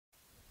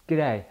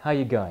G'day, how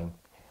you going?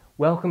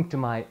 Welcome to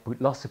my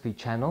Bootlosophy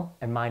channel,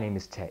 and my name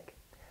is Tech.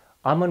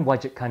 I'm on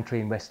Wadjuk country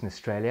in Western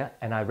Australia,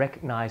 and I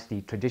recognise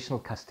the traditional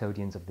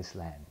custodians of this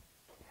land.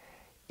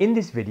 In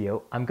this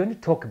video, I'm going to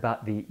talk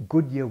about the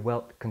Goodyear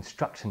Welt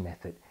construction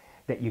method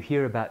that you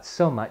hear about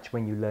so much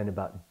when you learn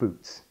about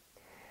boots.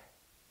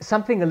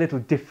 Something a little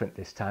different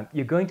this time.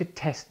 You're going to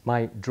test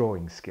my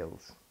drawing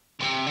skills.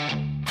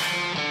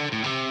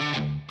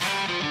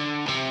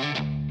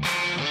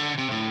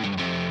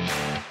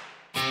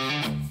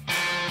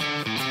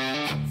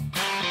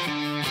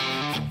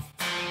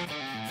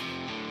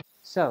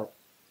 So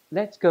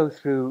let's go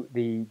through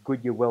the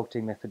Goodyear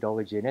welting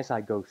methodology, and as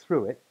I go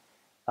through it,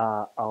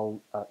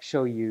 I'll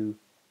show you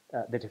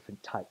the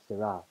different types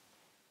there are.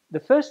 The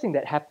first thing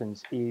that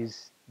happens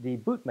is the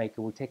bootmaker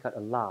will take out a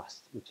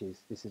last, which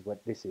is, this is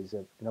what this is,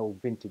 an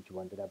old vintage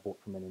one that I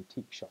bought from an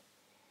antique shop.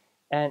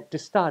 And to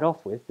start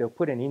off with, they'll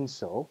put an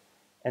insole,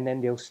 and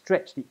then they'll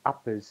stretch the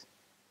uppers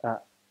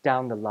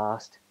down the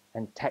last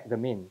and tack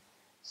them in.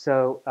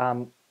 So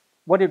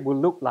what it will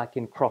look like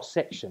in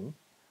cross-section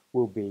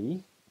will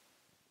be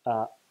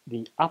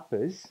the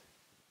uppers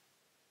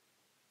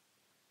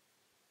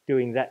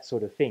doing that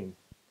sort of thing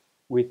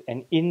with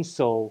an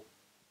insole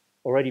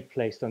already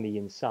placed on the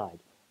inside,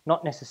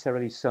 not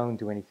necessarily sewn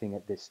to anything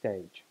at this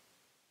stage.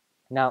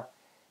 Now,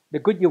 the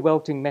Goodyear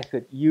welting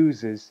method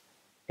uses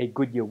a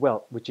Goodyear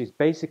welt, which is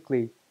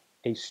basically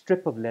a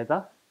strip of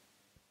leather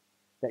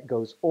that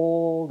goes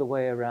all the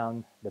way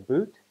around the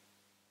boot,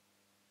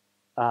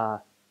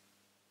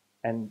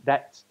 and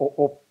that's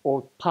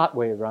or part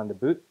way around the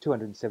boot,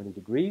 270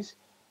 degrees.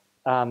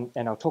 And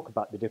I'll talk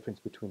about the difference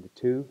between the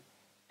two.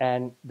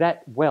 And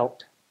that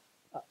welt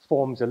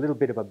forms a little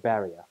bit of a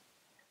barrier.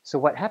 So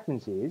what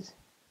happens is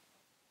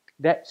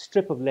that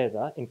strip of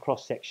leather in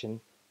cross-section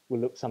will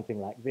look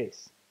something like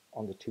this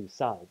on the two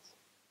sides.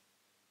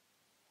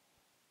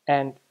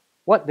 And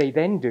what they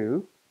then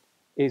do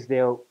is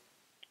they'll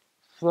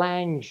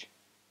flange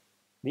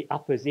the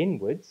uppers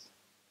inwards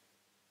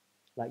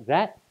like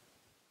that,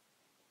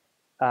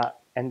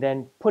 and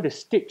then put a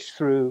stitch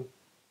through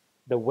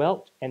the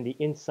welt and the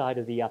inside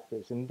of the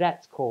uppers, and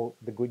that's called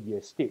the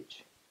Goodyear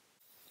stitch.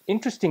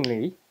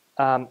 Interestingly,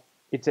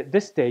 it's at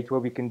this stage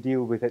where we can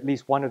deal with at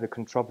least one of the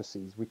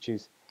controversies, which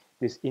is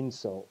this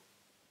insole.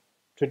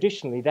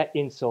 Traditionally, that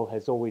insole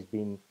has always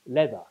been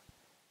leather,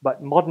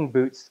 but modern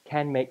boots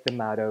can make them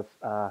out of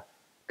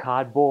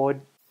cardboard,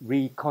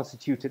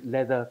 reconstituted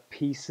leather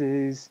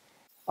pieces,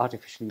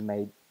 artificially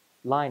made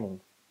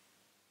lining.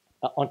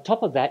 On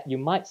top of that, you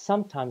might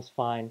sometimes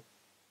find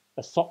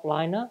a sock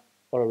liner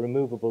or a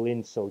removable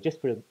insole, just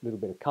for a little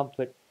bit of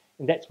comfort,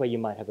 and that's where you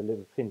might have a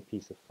little thin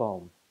piece of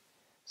foam.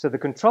 So the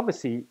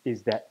controversy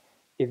is that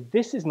if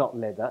this is not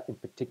leather in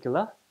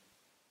particular,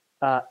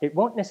 it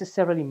won't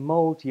necessarily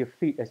mold to your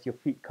feet as your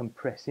feet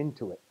compress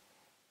into it,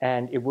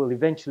 and it will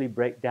eventually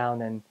break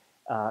down and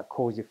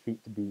cause your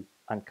feet to be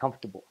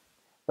uncomfortable.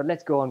 But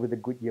let's go on with the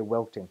Goodyear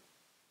welting.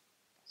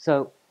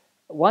 So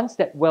once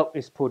that welt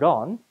is put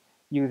on,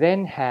 you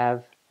then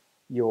have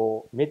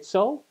your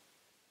midsole.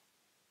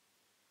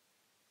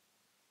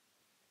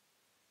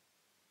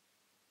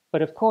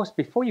 But of course,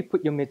 before you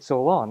put your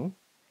midsole on,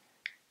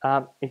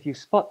 if you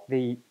spot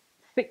the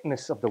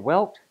thickness of the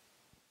welt,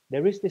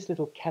 there is this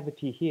little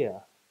cavity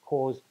here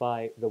caused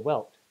by the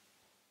welt.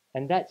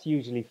 And that's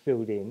usually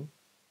filled in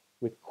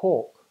with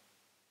cork.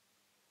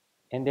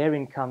 And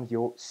therein comes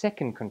your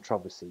second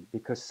controversy,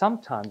 because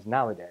sometimes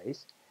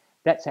nowadays,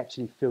 that's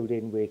actually filled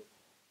in with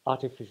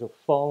artificial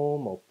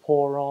foam or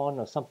pour-on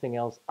or something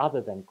else other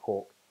than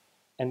cork.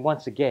 And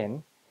once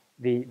again,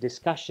 the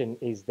discussion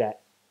is that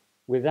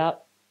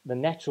without the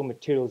natural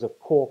materials of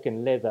cork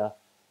and leather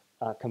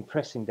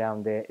compressing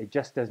down there, it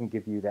just doesn't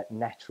give you that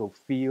natural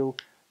feel,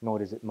 nor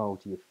does it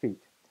mold to your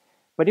feet.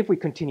 But if we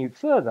continued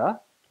further,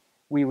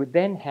 we would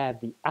then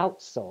have the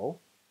outsole,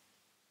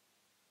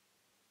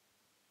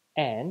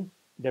 and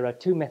there are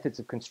two methods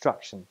of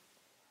construction.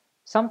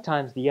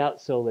 Sometimes the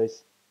outsole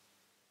is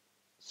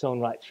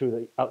sewn right through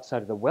the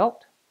outside of the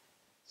welt.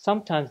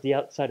 Sometimes the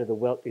outside of the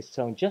welt is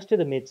sewn just to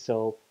the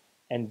midsole,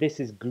 and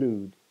this is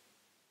glued.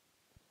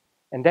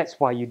 And that's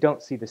why you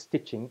don't see the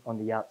stitching on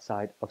the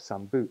outside of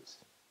some boots.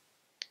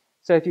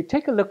 So if you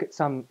take a look at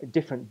some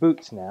different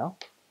boots now,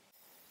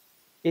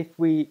 if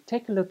we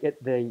take a look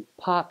at the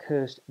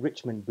Parkhurst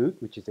Richmond boot,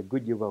 which is a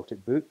Goodyear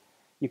welted boot,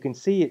 you can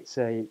see it's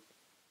a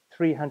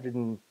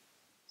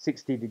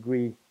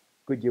 360-degree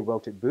Goodyear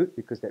welted boot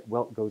because that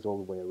welt goes all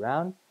the way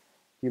around.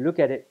 If you look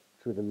at it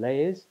through the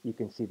layers, you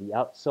can see the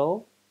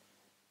outsole,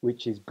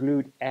 which is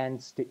glued and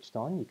stitched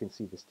on. You can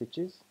see the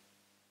stitches.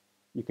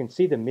 You can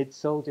see the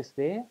midsole just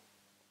there,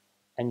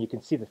 and you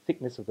can see the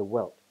thickness of the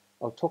welt.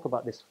 I'll talk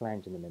about this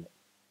flange in a minute.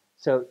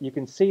 So you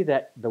can see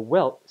that the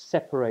welt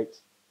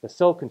separates the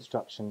sole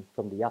construction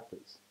from the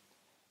uppers.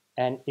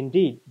 And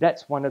indeed,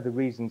 that's one of the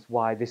reasons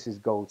why this is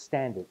gold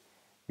standard,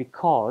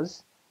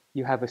 because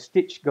you have a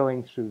stitch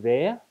going through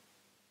there,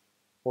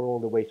 or all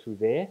the way through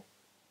there,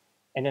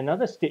 and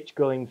another stitch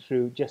going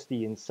through just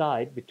the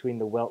inside between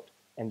the welt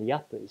and the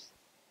uppers.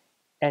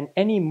 And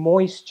any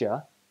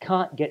moisture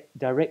can't get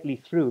directly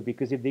through,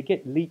 because if they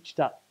get leached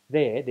up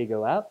there, they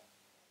go out,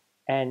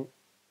 and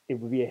it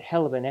would be a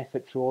hell of an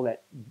effort through all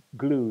that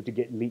glue to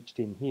get leached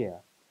in here.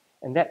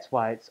 And that's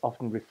why it's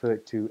often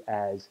referred to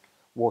as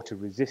water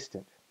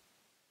resistant.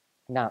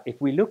 Now, if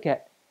we look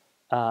at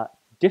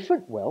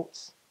different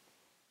welts,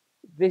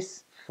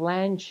 this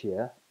flange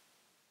here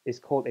is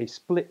called a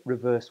split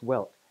reverse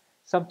welt.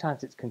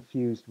 Sometimes it's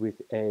confused with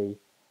a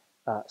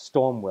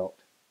storm welt.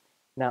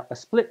 Now, a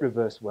split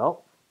reverse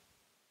welt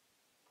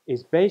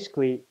is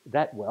basically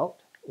that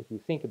welt. If you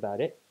think about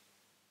it,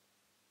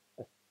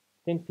 a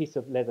thin piece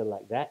of leather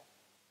like that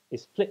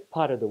is split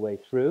part of the way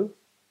through,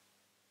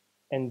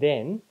 and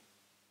then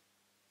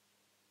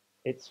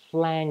it's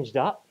flanged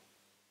up,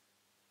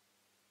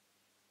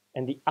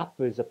 and the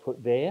uppers are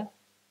put there,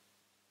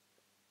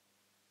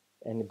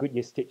 and the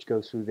Goodyear stitch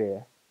goes through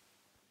there.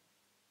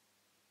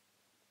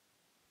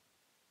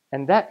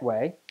 And that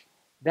way,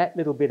 that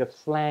little bit of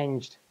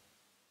flanged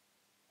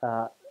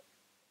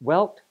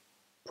welt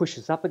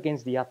pushes up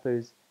against the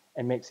uppers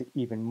and makes it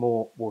even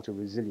more water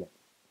resilient.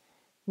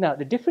 Now,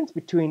 the difference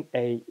between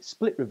a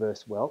split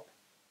reverse welt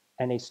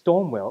and a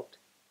storm welt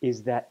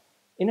is that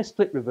in a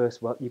split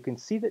reverse welt, you can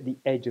see that the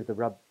edge of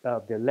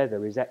the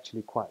leather is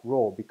actually quite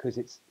raw because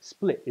it's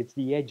split. It's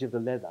the edge of the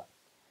leather.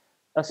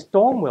 A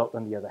storm welt,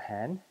 on the other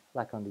hand,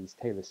 like on these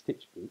tailor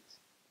stitch boots,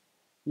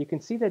 you can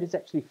see that it's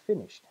actually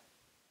finished.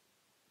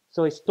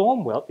 So a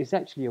storm welt is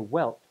actually a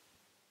welt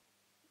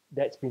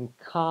that's been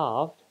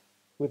carved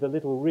with a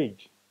little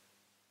ridge,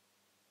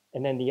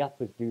 and then the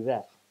uppers do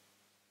that.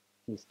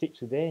 You stitch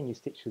through there and you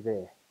stitch through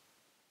there.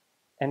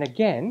 And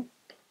again,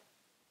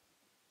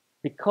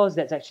 because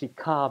that's actually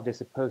carved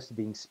as opposed to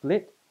being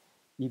split,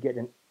 you get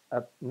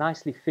a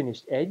nicely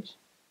finished edge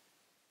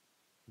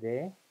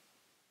there.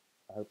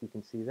 I hope you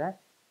can see that.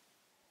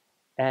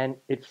 And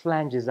it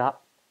flanges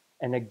up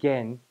and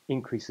again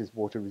increases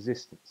water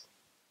resistance.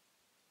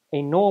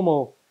 A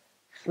normal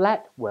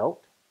flat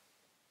welt,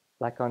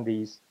 like on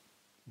these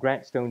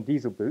Grantstone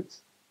diesel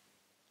boots,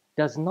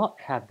 does not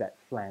have that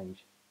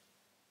flange.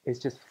 It's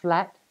just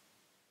flat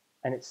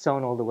and it's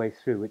sewn all the way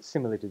through. It's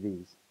similar to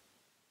these.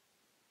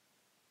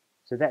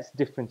 So that's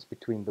the difference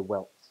between the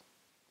welts.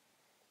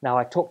 Now,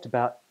 I talked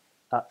about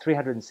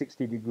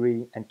 360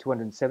 degree and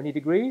 270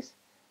 degrees.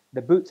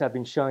 The boots I've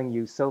been showing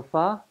you so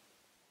far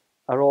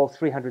are all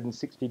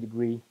 360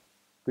 degree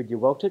Goodyear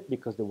welted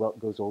because the welt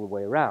goes all the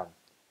way around.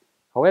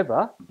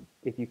 However,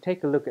 if you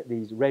take a look at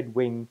these Red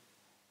Wing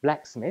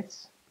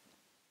blacksmiths,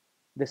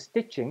 the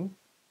stitching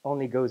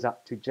only goes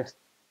up to just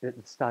at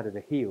the start of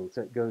the heel,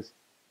 so it goes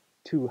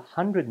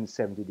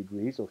 270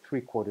 degrees or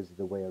 3/4 of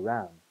the way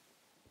around.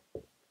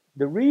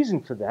 The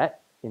reason for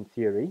that, in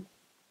theory,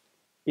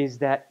 is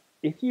that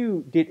if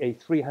you did a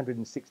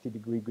 360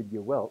 degree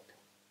Goodyear welt,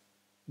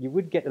 you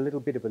would get a little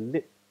bit of a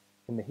lip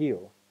in the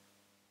heel,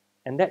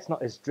 and that's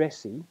not as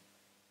dressy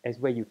as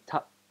where you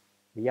tuck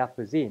the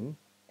uppers in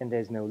and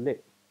there's no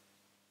lip.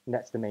 And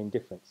that's the main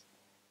difference.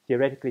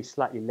 Theoretically,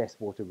 slightly less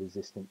water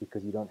resistant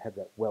because you don't have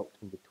that welt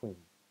in between.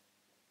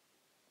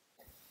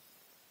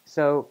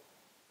 So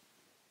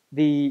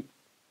the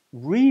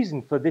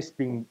reason for this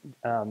being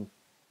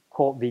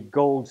called the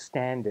gold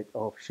standard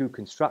of shoe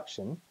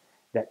construction,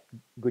 that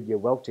Goodyear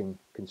welting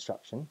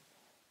construction,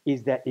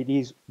 is that it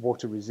is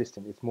water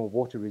resistant. It's more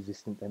water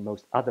resistant than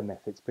most other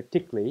methods,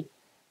 particularly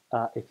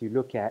if you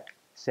look at,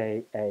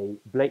 say, a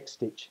Blake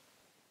stitch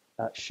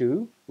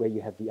shoe where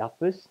you have the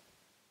uppers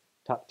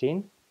tucked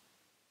in,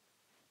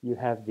 you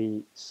have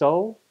the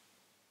sole,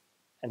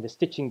 and the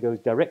stitching goes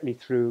directly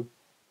through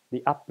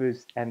the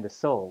uppers and the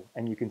sole,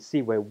 and you can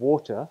see where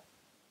water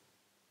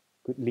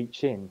could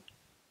leach in.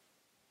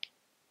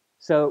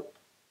 So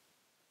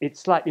it's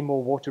slightly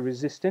more water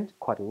resistant,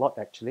 quite a lot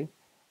actually,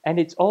 and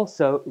it's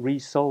also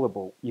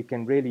resolable. You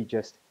can really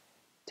just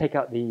take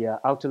out the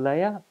outer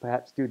layer,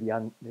 perhaps do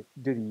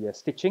the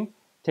stitching,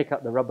 take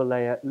out the rubber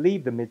layer,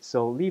 leave the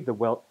midsole, leave the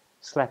welt,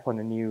 slap on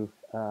a new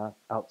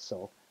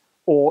outsole.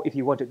 Or if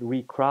you wanted to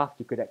recraft,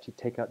 you could actually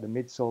take out the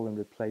midsole and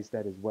replace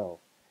that as well.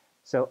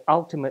 So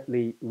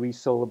ultimately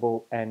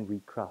resolable and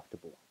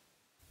recraftable.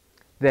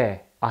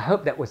 There, I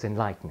hope that was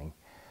enlightening.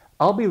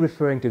 I'll be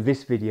referring to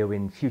this video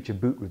in future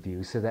boot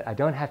reviews so that I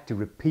don't have to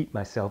repeat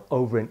myself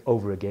over and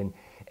over again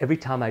every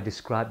time I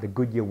describe the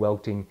Goodyear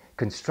welting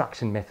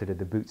construction method of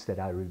the boots that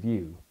I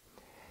review.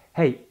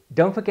 Hey,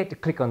 don't forget to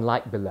click on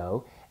like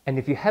below, and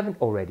if you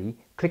haven't already,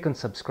 click on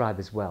subscribe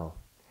as well.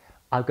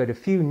 I've got a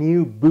few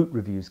new boot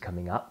reviews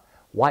coming up: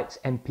 White's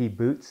MP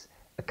boots,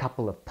 a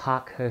couple of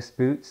Parkhurst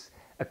boots,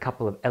 a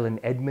couple of Ellen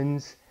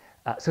Edmonds,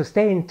 so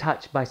stay in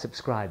touch by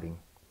subscribing.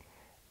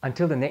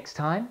 Until the next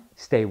time,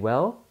 stay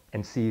well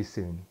and see you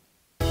soon.